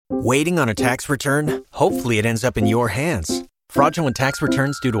Waiting on a tax return? Hopefully it ends up in your hands. Fraudulent tax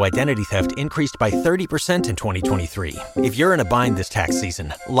returns due to identity theft increased by 30% in 2023. If you're in a bind this tax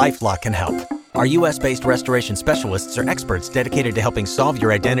season, LifeLock can help. Our U.S.-based restoration specialists are experts dedicated to helping solve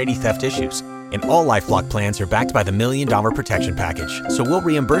your identity theft issues. And all LifeLock plans are backed by the $1 Million Protection Package. So we'll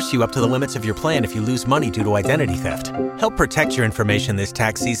reimburse you up to the limits of your plan if you lose money due to identity theft. Help protect your information this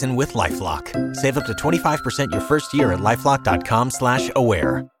tax season with LifeLock. Save up to 25% your first year at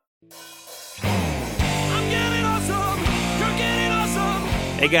LifeLock.com/aware.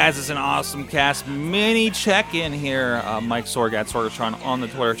 Hey guys, it's an AwesomeCast mini check-in here. Mike Sorg at Sorgatron on the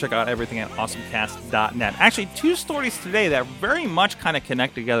Twitter. Check out everything at AwesomeCast.net. Actually, two stories today that very much kind of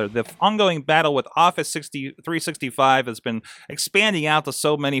connect together. The ongoing battle with Office 365 has been expanding out to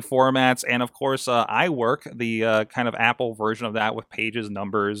so many formats, and of course, iWork, the kind of Apple version of that with Pages,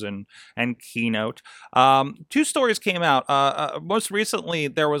 Numbers, and Keynote. Two stories came out. Most recently,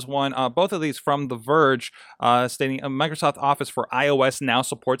 there was one, both of these from The Verge, stating Microsoft Office for iOS now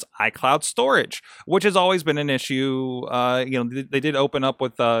supports iCloud storage, which has always been an issue. They did open up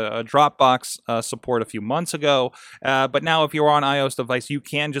with a Dropbox support a few months ago, but now if you're on iOS device, you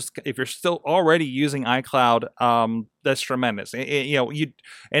can just, if you're still already using iCloud, that's tremendous.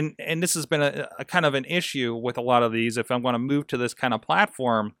 And this has been a kind of an issue with a lot of these. If I'm going to move to this kind of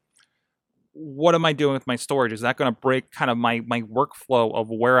platform, what am I doing with my storage? Is that going to break kind of my workflow of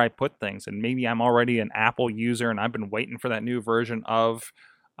where I put things? And maybe I'm already an Apple user and I've been waiting for that new version of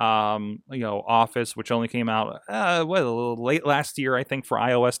Office, which only came out a little late last year, I think, for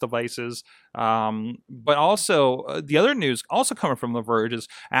iOS devices. But also, the other news also coming from The Verge is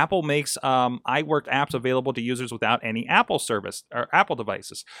Apple makes iWork apps available to users without any Apple service or Apple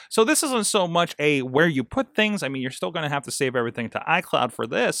devices. So this isn't so much a where you put things. I mean, you're still going to have to save everything to iCloud for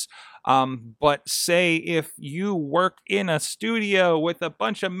this. But say if you work in a studio with a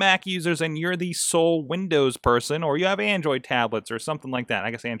bunch of Mac users and you're the sole Windows person, or you have Android tablets or something like that. I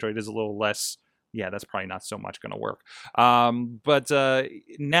guess Android is a little less. Yeah, that's probably not so much going to work. But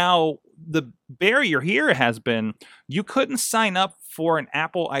now the barrier here has been you couldn't sign up for an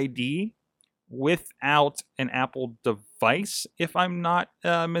Apple ID without an Apple device, if I'm not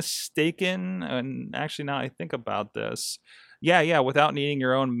mistaken. And actually, now I think about this. Yeah, without needing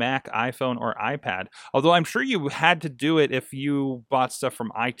your own Mac, iPhone, or iPad. Although I'm sure you had to do it if you bought stuff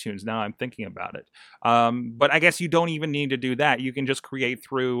from iTunes. Now I'm thinking about it. But I guess you don't even need to do that. You can just create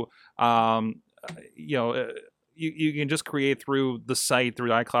through, you can just create through the site, through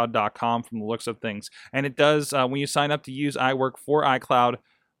iCloud.com from the looks of things. And it does, when you sign up to use iWork for iCloud,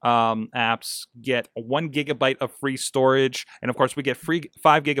 apps get 1 gigabyte of free storage, and of course we get free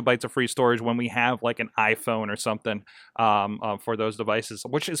 5 gigabytes of free storage when we have like an iPhone or something for those devices,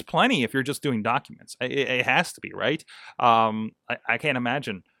 which is plenty if you're just doing documents. It has to be, right? I can't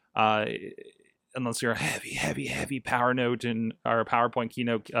imagine unless you're a heavy Power Note or PowerPoint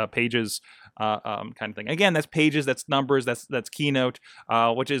Keynote Pages kind of thing. Again, that's Pages, that's Numbers, that's Keynote,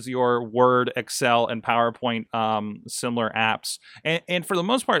 which is your Word, Excel, and PowerPoint similar apps. And for the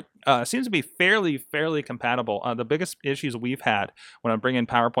most part, seems to be fairly compatible. The biggest issues we've had when I'm bringing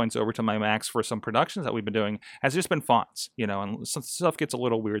PowerPoints over to my Macs for some productions that we've been doing has just been fonts, and some stuff gets a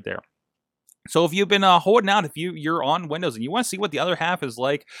little weird there. So if you've been holding out, if you're on Windows and you want to see what the other half is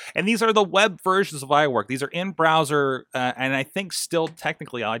like, and these are the web versions of iWork. These are in browser, and I think still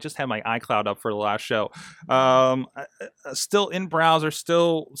technically, I just had my iCloud up for the last show. Still in browser,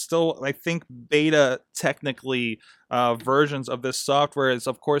 still I think beta technically versions of this software is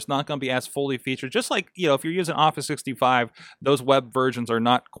of course not going to be as fully featured. Just like, if you're using Office 65, those web versions are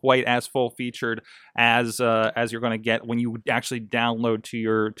not quite as full featured as you're going to get when you actually download to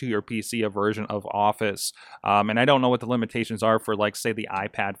your PC a version of Office. And I don't know what the limitations are for, like, say, the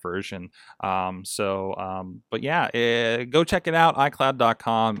iPad version. But yeah, go check it out,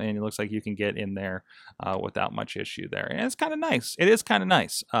 iCloud.com, and it looks like you can get in there without much issue there. And it's kind of nice. It is kind of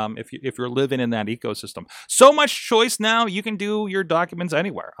nice if you're living in that ecosystem. So much choice now. You can do your documents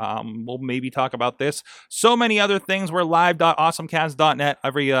anywhere. We'll maybe talk about this. So many other things. We're live.awesomecast.net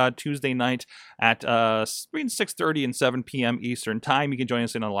every Tuesday night at between 6:30 and 7 p.m. Eastern time. You can join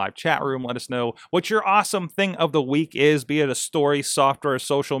us in a live chat room. Let us know what your awesome thing of the week is, be it a story, software,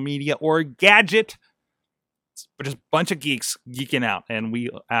 social media, or a gadget. We're just a bunch of geeks geeking out, and we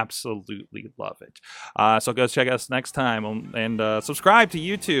absolutely love it. So go check us next time, and subscribe to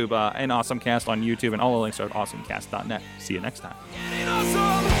YouTube and AwesomeCast on YouTube, and all the links are at awesomecast.net. See you next time.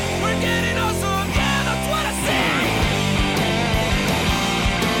 We're getting awesome. Yeah, that's what I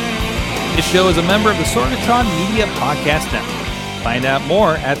say. This show is a member of the Sorgatron Media Podcast Network. Find out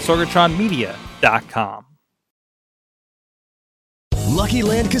more at sorgatronmedia.com. Lucky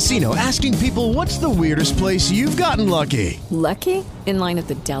Land Casino, asking people, what's the weirdest place you've gotten lucky? Lucky? In line at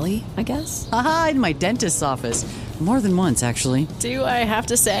the deli, I guess? Aha, in my dentist's office. More than once, actually. Do I have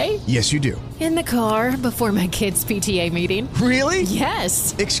to say? Yes, you do. In the car before my kids' PTA meeting. Really?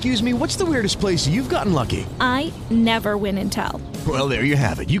 Yes. Excuse me, what's the weirdest place you've gotten lucky? I never win and tell. Well, there you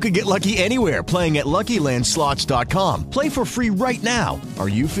have it. You can get lucky anywhere, playing at LuckyLandSlots.com. Play for free right now. Are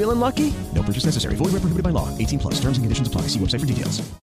you feeling lucky? No purchase necessary. Void where prohibited by law. 18+. Terms and conditions apply. See website for details.